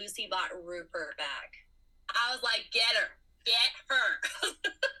that Lucy bought Rupert back. I was like, get her.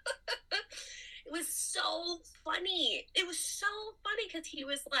 It was so funny. It was so funny because he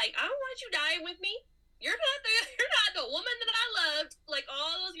was like, I don't want you dying with me. You're not the woman that I loved like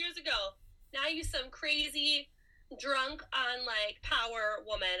all those years ago. Now you some crazy drunk on like power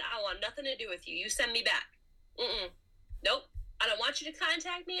woman. I want nothing to do with you. You send me back. Nope. I don't want you to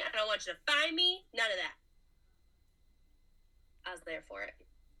contact me. I don't want you to find me. None of that. I was there for it.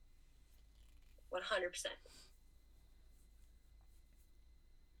 100%.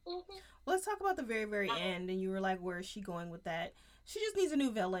 Mm-hmm. Let's talk about the very, very end. And you were like, where is she going with that? She just needs a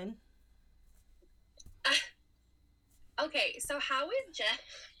new villain. Okay, so how is Jeff?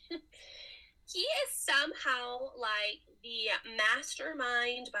 He is somehow like the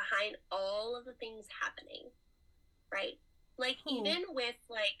mastermind behind all of the things happening, right? Like even with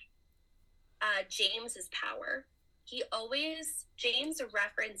like James's power, James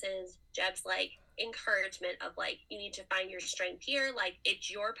references Jeb's like encouragement of like, you need to find your strength here. Like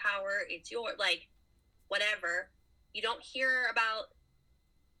it's your power. It's your like whatever. You don't hear about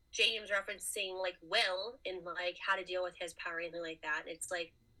James referencing like Will and like how to deal with his power or anything like that. It's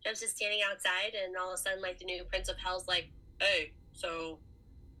like Jeb's just standing outside and all of a sudden like the new Prince of Hell's like, hey, so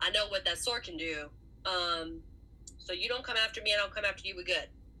I know what that sword can do. So you don't come after me, I don't come after you, we're good.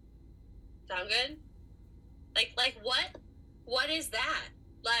 Sound good? Like what? What is that?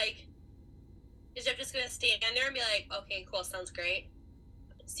 Like, is Jeff just gonna stand there and be like, okay, cool, sounds great.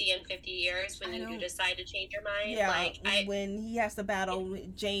 See you in 50 years when you decide to change your mind? Yeah, like when he has to battle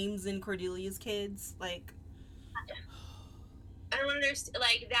James and Cordelia's kids, like I don't understand.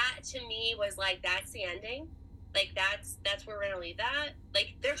 Like that to me was like, that's the ending. Like that's where we're gonna leave that.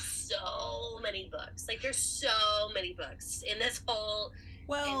 Like there's so many books. Like there's so many books in this whole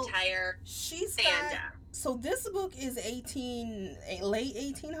entire fandom. So this book is late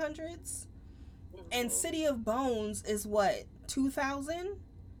 1800s, and City of Bones is what, 2000?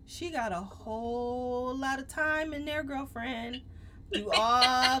 She got a whole lot of time in there, girlfriend. Do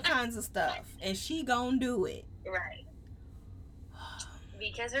all kinds of stuff, and she gonna do it. Right.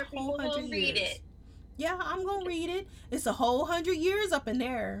 Because her people will read it. Yeah, I'm gonna read it. It's a whole 100 years up in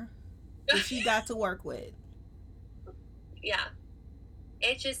there that she got to work with. Yeah.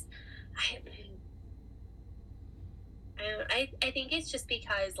 It's just, I think it's just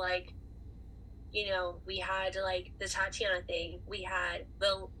because, like, you know, we had like the Tatiana thing, we had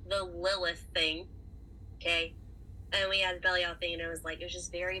the Lilith thing, okay, and we had the Belial thing, and it was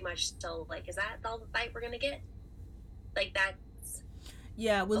just very much still like, is that all the fight we're gonna get? Like, that's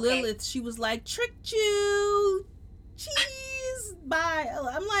Yeah, with okay. Lilith, she was like, tricked you, cheese, bye.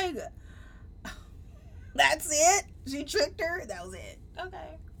 I'm like, that's it? She tricked her? That was it.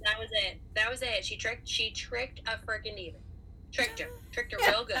 Okay. That was it. She tricked a freaking demon. Tricked her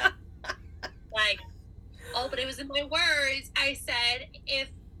real good. Like, oh, but it was in my words. I said,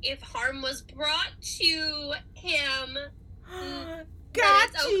 if harm was brought to him,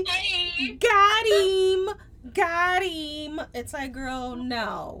 got you. Okay. Got him. It's like, girl,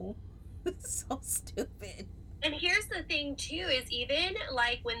 no. It's so stupid. And here's the thing too, is even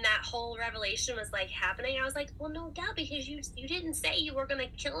like when that whole revelation was like happening, I was like, well, no doubt, because you didn't say you were gonna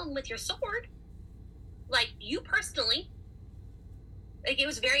kill him with your sword. Like, you personally. Like, it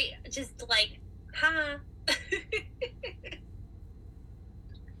was very just like, huh.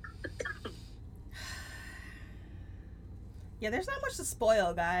 Yeah, there's not much to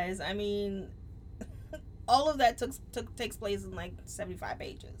spoil, guys. I mean, all of that takes place in like 75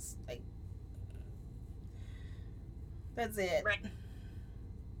 pages. Like, that's it. Right.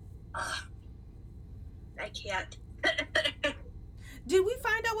 I can't. Did we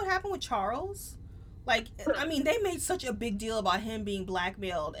find out what happened with Charles? Like, I mean, they made such a big deal about him being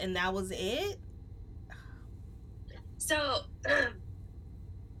blackmailed, and that was it? So,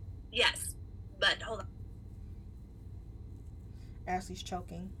 yes, but hold on. Ashley's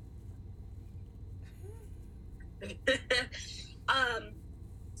choking.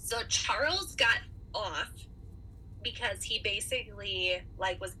 So Charles got off because he basically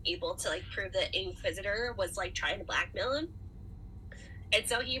like was able to like prove that Inquisitor was like trying to blackmail him, and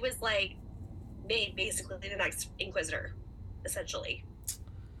so he was like made basically the next Inquisitor, essentially.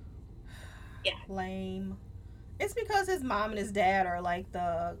 Yeah. Lame. It's because his mom and his dad are like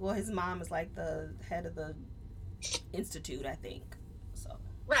his mom is like the head of the institute, I think. So.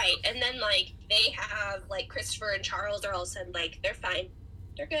 Right, and then like they have like Christopher and Charles are all of a sudden like, they're fine,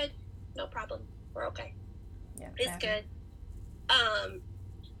 they're good, no problem, we're okay. Yeah, it's good.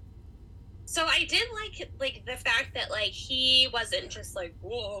 So I did like the fact that like he wasn't just like,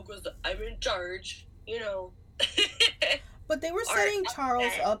 whoa, because I'm in charge, you know. But they were setting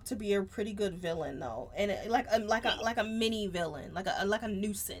Charles up to be a pretty good villain, though, and like a mini villain, like a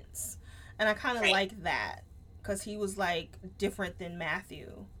nuisance, and I kind of like that because he was like different than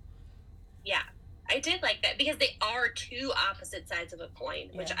Matthew. Yeah, I did like that because they are two opposite sides of a coin,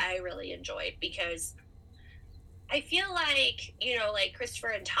 which I really enjoyed, because I feel like, you know, like Christopher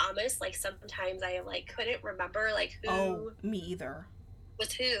and Thomas, like sometimes I like couldn't remember like who. Oh, me either.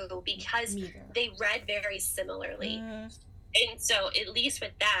 Was who, because they read very similarly. And so at least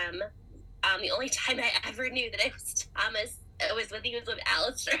with them, the only time I ever knew that it was Thomas, it was when he was with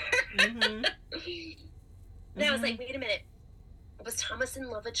Alistair. And I was like, wait a minute, was Thomas in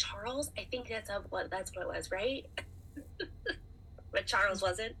love with Charles? I think that's what it was, right? But Charles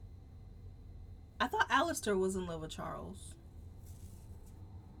wasn't. I thought Alistair was in love with Charles.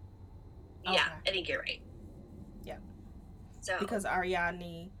 Yeah, okay. I think you're right. Yeah. So because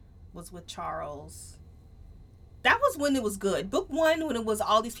Ariadne was with Charles. That was when it was good. Book 1, when it was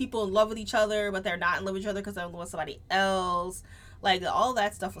all these people in love with each other, but they're not in love with each other because they're in love with somebody else. Like, all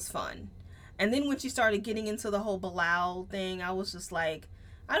that stuff was fun. And then when she started getting into the whole Bilal thing, I was just like,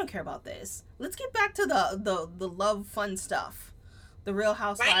 I don't care about this. Let's get back to the love fun stuff. The Real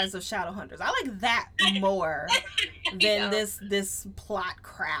Housewives of Shadowhunters. I like that more than this plot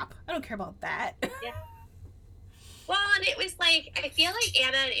crap. I don't care about that. Yeah. Well, and it was like, I feel like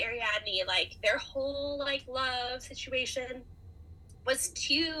Anna and Ariadne, like their whole like love situation was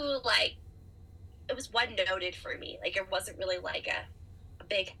too like, it was one noted for me. Like, it wasn't really like a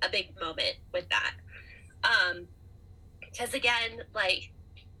big moment with that. Because again, like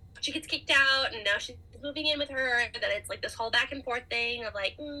she gets kicked out and now she's moving in with her, and then it's like this whole back and forth thing of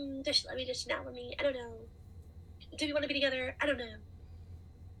like, does she love me, does she not love me, I don't know, do we want to be together, I don't know.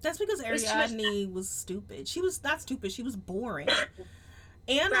 That's because Ariadne was stupid. She was not stupid, she was boring.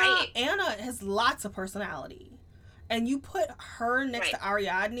 Anna has lots of personality, and you put her next to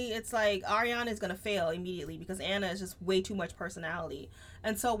Ariadne, it's like Ariana is gonna fail immediately because Anna is just way too much personality.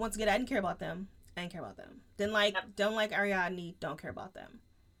 And so once again, I didn't care about them. Don't like Ariadne, don't care about them.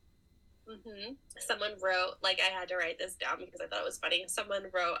 Someone wrote, like, I had to write this down because I thought it was funny. Someone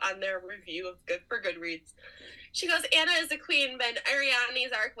wrote on their review of Goodreads, she goes, Anna is a queen, but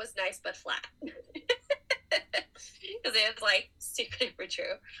Ariadne's arc was nice but flat. Because it's like stupid but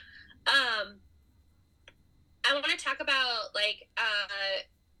true. I want to talk about like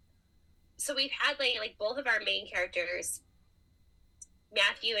so we've had like both of our main characters,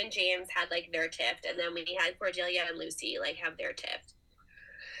 Matthew and James, had like their tiff, and then we had Cordelia and Lucy like have their tiff.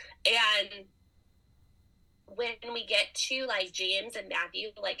 And when we get to like James and Matthew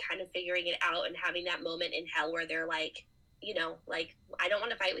like kind of figuring it out and having that moment in hell where they're like, you know, like, I don't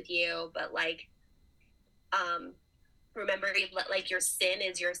want to fight with you, but like, remember, like, your sin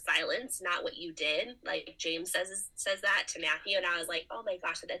is your silence, not what you did. Like James says that to Matthew, and I was like, oh my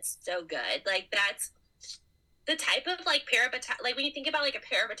gosh, that's so good. Like, that's the type of like parabatai, like when you think about like a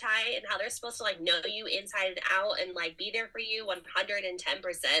parabatai and how they're supposed to like know you inside and out and like be there for you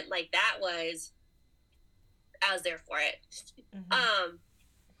 110%. Like I was there for it. Mm-hmm.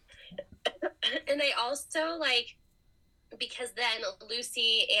 And I also like, because then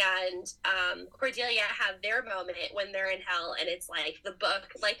Lucy and Cordelia have their moment when they're in hell, and it's like the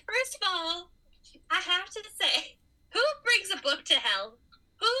book. Like, first of all, I have to say, who brings a book to hell?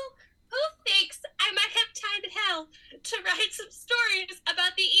 Who thinks I might have time in hell to write some stories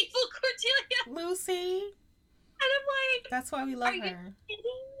about the evil Cordelia? Lucy. And I'm like, that's why we love her. Are you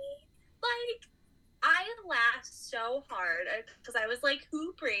kidding me? Like, I laughed so hard because I was like,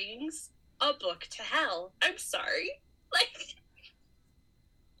 who brings a book to hell? I'm sorry. Like,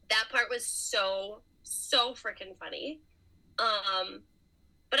 that part was so freaking funny.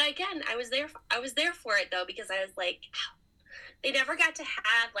 But again, I was there for it though, because I was like, they never got to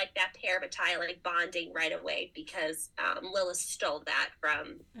have like that parabatai like bonding right away, because Lilith stole that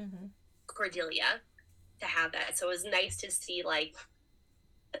from Cordelia to have that. So it was nice to see like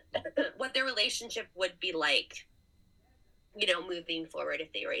what their relationship would be like, you know, moving forward,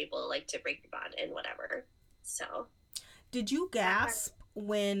 if they were able like to break the bond and whatever. So did you gasp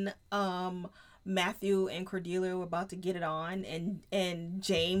when Matthew and Cordelia were about to get it on, and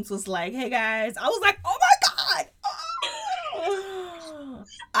James was like, "Hey guys," I was like, "Oh my god!" Oh.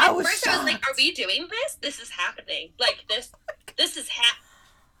 I was like, "Are we doing this? This is happening. Like this is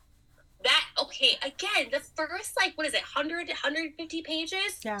that." Okay, again, the first like, what is it, 150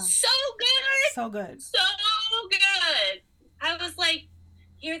 pages? Yeah, so good, so good. I was like,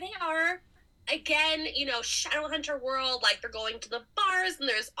 here they are. Again, you know, Shadowhunter world, like they're going to the bars and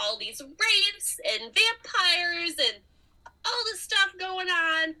there's all these wraiths and vampires and all this stuff going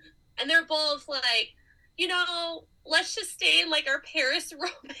on. And they're both like, you know, let's just stay in like our Paris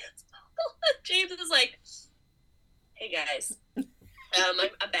romance. James is like, hey guys, I'm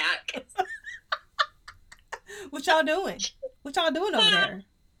back. What y'all doing? What y'all doing over there?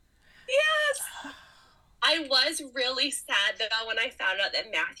 Yes. I was really sad though when I found out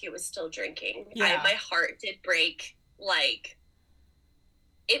that Matthew was still drinking. Yeah. My heart did break. Like,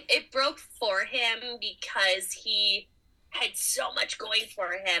 it broke for him because he had so much going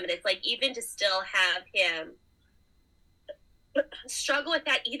for him, and it's like, even to still have him struggle with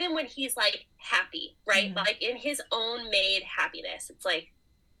that, even when he's like happy, right? Mm-hmm. Like in his own made happiness, it's like,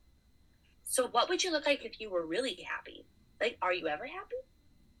 so what would you look like if you were really happy? Like, are you ever happy?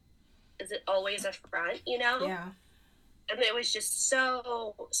 Is it always a front, you know? Yeah. And it was just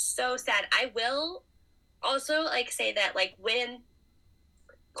so sad. I will also like say that like when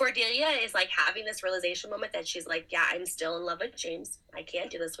Cordelia is like having this realization moment that she's like, yeah, I'm still in love with James. I can't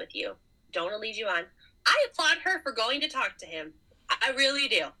do this with you. Don't want to lead you on. I applaud her for going to talk to him. I really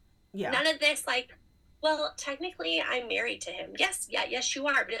do. Yeah. None of this like, well, technically I'm married to him. Yes, you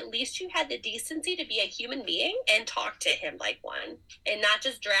are. But at least you had the decency to be a human being and talk to him like one, and not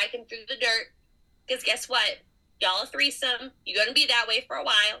just drag him through the dirt. Because guess what? Y'all a threesome. You're going to be that way for a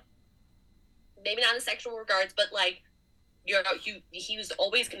while. Maybe not in sexual regards, but like, he was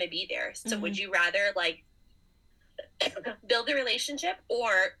always going to be there. So would you rather like build a relationship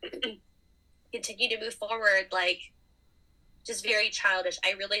or continue to move forward? Like, just very childish.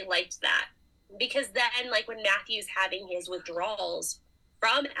 I really liked that. Because then, like, when Matthew's having his withdrawals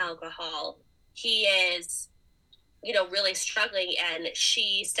from alcohol, he is, you know, really struggling, and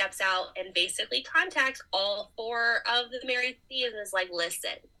she steps out and basically contacts all 4 of the married thieves and is like,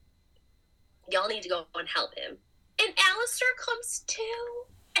 listen, y'all need to go and help him. And Alistair comes too.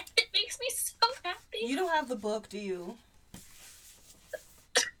 And it makes me so happy. You don't have the book, do you?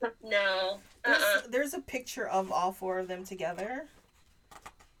 No. There's a picture of all 4 of them together.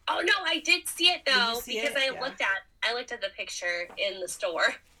 Oh no, I did see it though, because I looked at the picture in the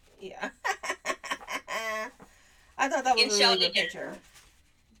store. Yeah. I thought that was a really good picture.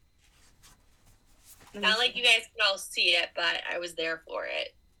 Not like you guys can all see it, but I was there for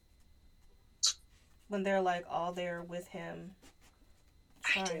it. When they're like all there with him.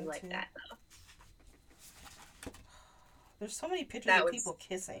 I did like that though. There's so many pictures of people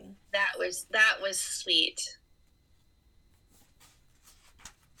kissing. That was sweet.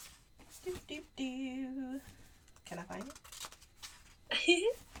 Can I find it?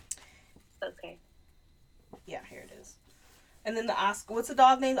 Okay. Yeah, here it is. And then the Oscar. What's the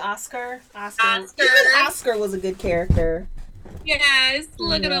dog named? Oscar. Oscar. Even Oscar was a good character. Yes,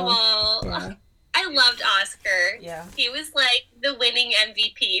 look at them all. Yeah. I loved Oscar. Yeah. He was like the winning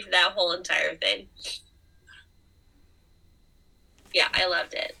MVP for that whole entire thing. Yeah, I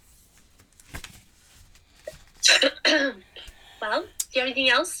loved it. Well, do you have anything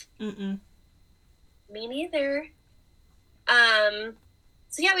else? Mm-mm. Me neither. So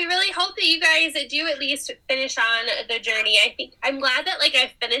yeah, we really hope that you guys do at least finish on the journey. I think I'm glad that like I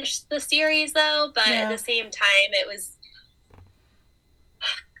finished the series though, but at the same time it was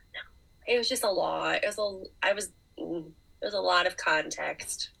just a lot. It was a lot of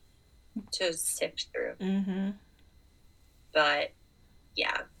context to sift through. Mm-hmm. But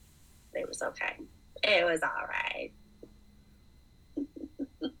yeah, it was okay. It was all right.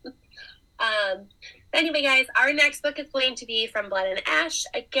 Anyway, guys, our next book is going to be From Blood and Ash,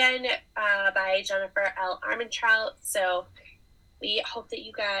 again by Jennifer L. Armentrout. So we hope that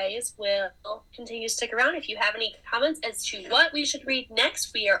you guys will continue to stick around. If you have any comments as to what we should read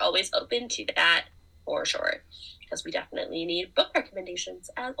next, we are always open to that for sure, because we definitely need book recommendations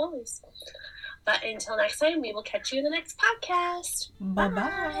as always. But until next time, we will catch you in the next podcast.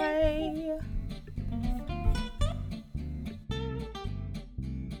 Bye-bye.